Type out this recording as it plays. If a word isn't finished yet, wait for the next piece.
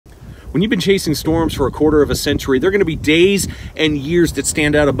When you've been chasing storms for a quarter of a century, there are going to be days and years that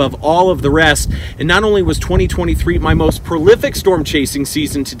stand out above all of the rest. And not only was 2023 my most prolific storm chasing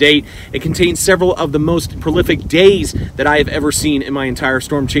season to date, it contains several of the most prolific days that I have ever seen in my entire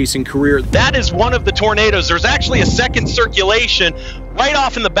storm chasing career. That is one of the tornadoes. There's actually a second circulation right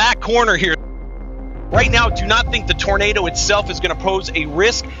off in the back corner here. Right now, do not think the tornado itself is going to pose a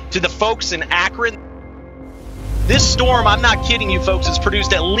risk to the folks in Akron. This storm, I'm not kidding you folks, has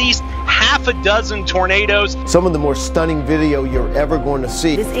produced at least half a dozen tornadoes. Some of the more stunning video you're ever going to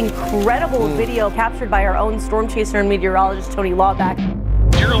see. This incredible video captured by our own storm chaser and meteorologist, Tony Laubach.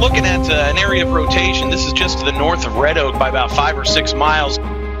 You're looking at an area of rotation. This is just to the north of Red Oak by about 5 or 6 miles.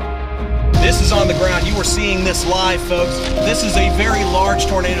 This is on the ground. You are seeing this live, folks. This is a very large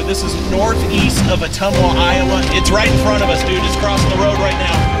tornado. This is northeast of Ottumwa, Iowa. It's right in front of us, dude. It's crossing the road right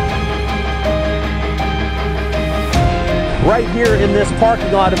now. Right here in this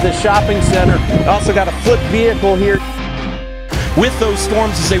parking lot of this shopping center, also got a flipped vehicle here. With those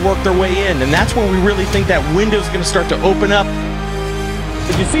storms as they work their way in, and that's where we really think that window's going to start to open up.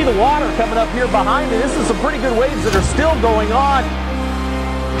 But you see the water coming up here behind me. This is some pretty good waves that are still going on.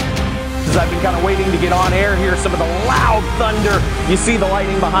 As I've been kind of waiting to get on air here, some of the loud thunder. You see the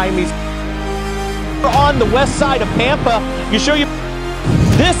lightning behind me. We're on the west side of Pampa.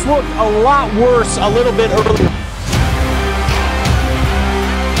 This looked a lot worse a little bit earlier.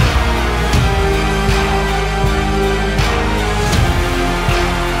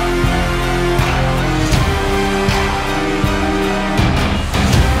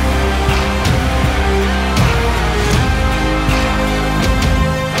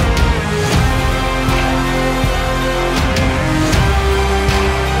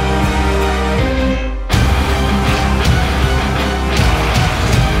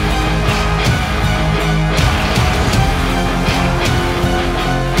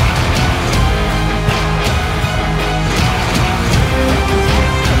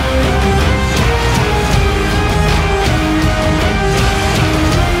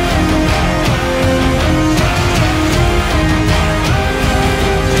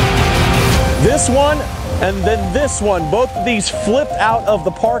 This one and then this one, both of these flipped out of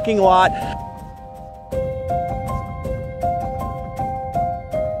the parking lot.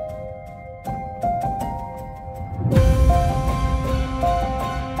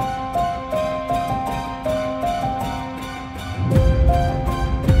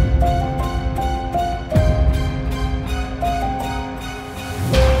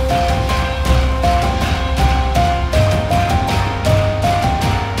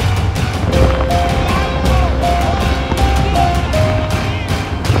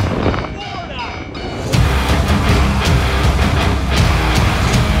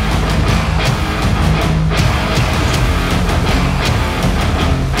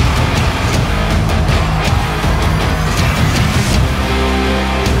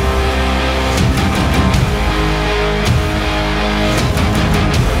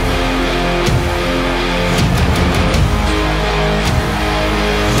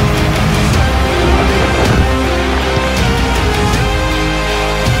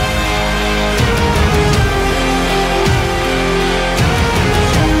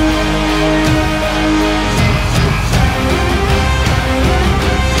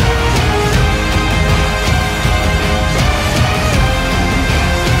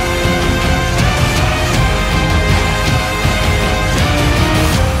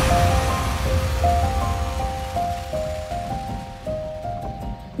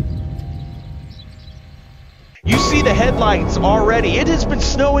 You see the headlights already. It has been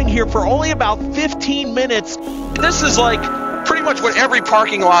snowing here for only about 15 minutes. This is like pretty much what every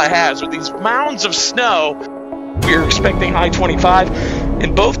parking lot has, with these mounds of snow. We're expecting I-25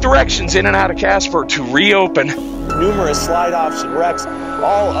 in both directions, in and out of Casper, to reopen. Numerous slide-offs and wrecks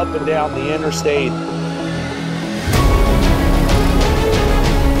all up and down the interstate.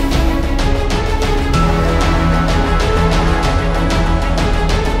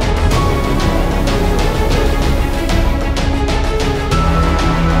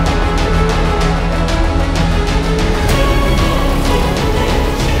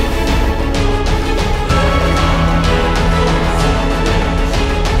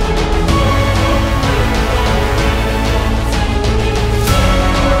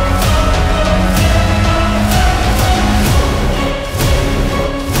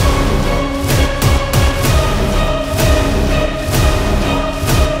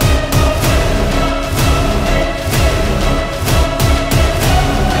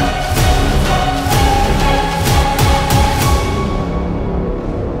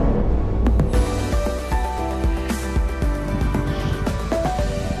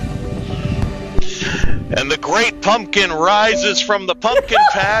 And the great pumpkin rises from the pumpkin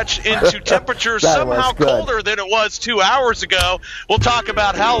patch into temperatures somehow colder than it was 2 hours ago. We'll talk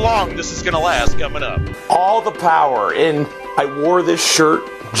about how long this is going to last coming up. All the power, and I wore this shirt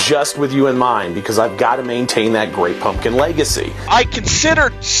just with you in mind because I've got to maintain that great pumpkin legacy. I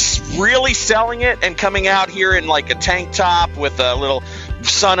considered really selling it and coming out here in like a tank top with a little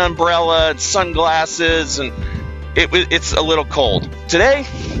sun umbrella and sunglasses, and it's a little cold. Today,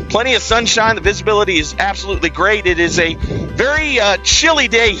 plenty of sunshine. The visibility is absolutely great. It is a very chilly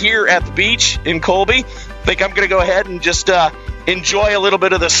day here at the beach in Colby. I think I'm going to go ahead and just enjoy a little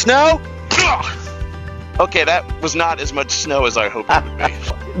bit of the snow. Okay, that was not as much snow as I hoped it would be.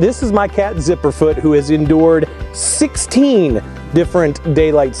 This is my cat Zipperfoot, who has endured 16 different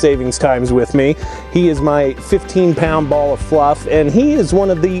daylight savings times with me. He is my 15-pound ball of fluff, and he is one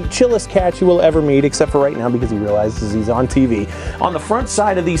of the chillest cats you will ever meet, except for right now because he realizes he's on TV. On the front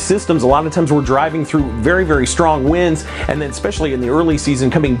side of these systems, a lot of times we're driving through very, very strong winds, and then especially in the early season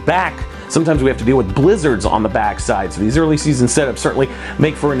coming back, sometimes we have to deal with blizzards on the backside. So these early season setups certainly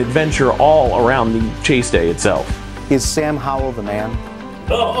make for an adventure all around the chase day itself. Is Sam Howell the man?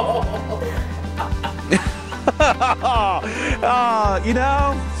 You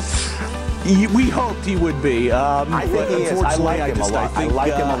know, we hoped he would be. I think he is. I like him a lot. I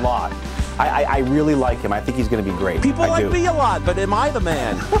like him a lot. I really like him. I think he's going to be great. People like me a lot, but am I the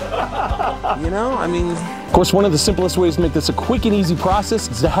man? You know, I mean... Of course, one of the simplest ways to make this a quick and easy process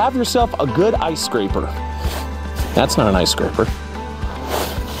is to have yourself a good ice scraper. That's not an ice scraper.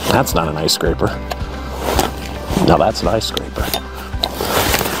 That's not an ice scraper. Now that's an ice scraper.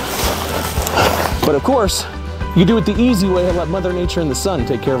 But of course, you do it the easy way and let Mother Nature and the sun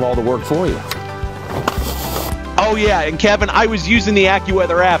take care of all the work for you. Oh yeah, and Kevin, I was using the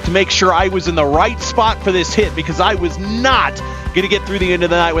AccuWeather app to make sure I was in the right spot for this hit because I was not going to get through the end of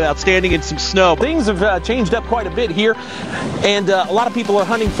the night without standing in some snow. Things have changed up quite a bit here, and a lot of people are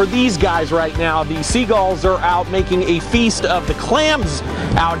hunting for these guys right now. The seagulls are out making a feast of the clams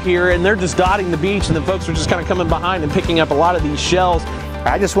out here, and they're just dotting the beach, and the folks are just kind of coming behind and picking up a lot of these shells.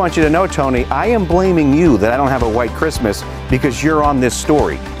 I just want you to know, Tony, I am blaming you that I don't have a white Christmas because you're on this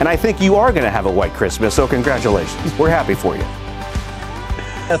story. And I think you are going to have a white Christmas, so congratulations. We're happy for you.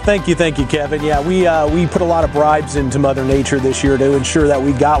 Thank you, Kevin. Yeah, we put a lot of bribes into Mother Nature this year to ensure that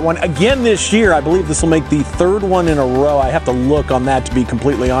we got one. Again this year, I believe this will make the third one in a row. I have to look on that, to be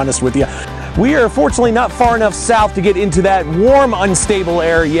completely honest with you. We are fortunately not far enough south to get into that warm, unstable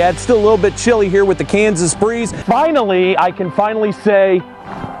air yet. It's still a little bit chilly here with the Kansas breeze. Finally, I can finally say,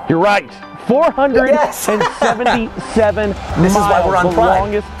 you're right. 477 This is why we're on the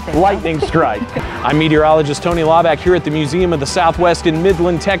longest lightning strike. I'm meteorologist Tony Laubach here at the Museum of the Southwest in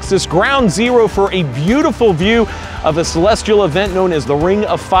Midland, Texas. Ground zero for a beautiful view of a celestial event known as the Ring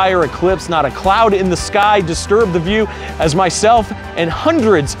of Fire eclipse. Not a cloud in the sky disturbed the view as myself and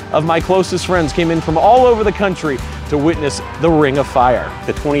hundreds of my closest friends came in from all over the country to witness the Ring of Fire.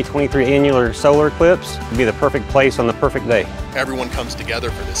 The 2023 annular solar eclipse would be the perfect place on the perfect day. Everyone comes together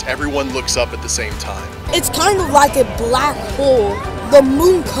for this. Everyone looks up at the same time. It's kind of like a black hole. The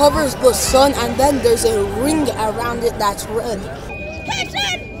moon covers the sun and then there's a ring around it that's red.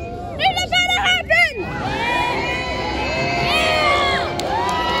 Attention! It's about to happen!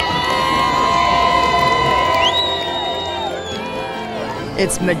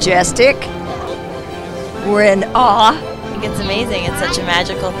 It's majestic. We're in awe. I think it's amazing. It's such a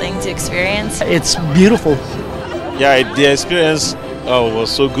magical thing to experience. It's beautiful. Yeah, the experience was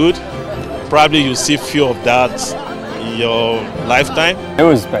so good. Probably you'll see few of that in your lifetime. It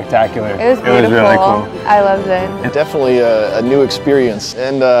was spectacular. It was beautiful. It was really cool. I loved it. Definitely a new experience,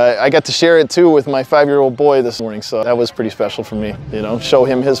 and I got to share it too with my 5-year-old boy this morning, so that was pretty special for me, you know, show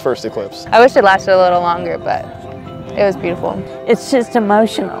him his first eclipse. I wish it lasted a little longer, but it was beautiful. It's just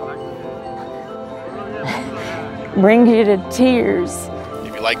emotional. Brings you to tears.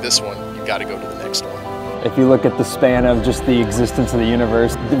 If you like this one, you got to go to the next one. If you look at the span of just the existence of the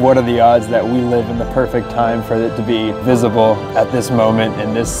universe, what are the odds that we live in the perfect time for it to be visible at this moment,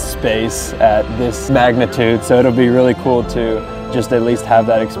 in this space, at this magnitude? So it'll be really cool to just at least have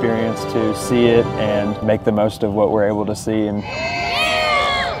that experience, to see it and make the most of what we're able to see. And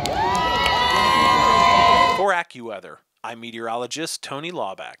for AccuWeather, I'm meteorologist Tony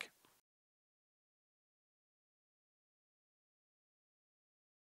Laubach.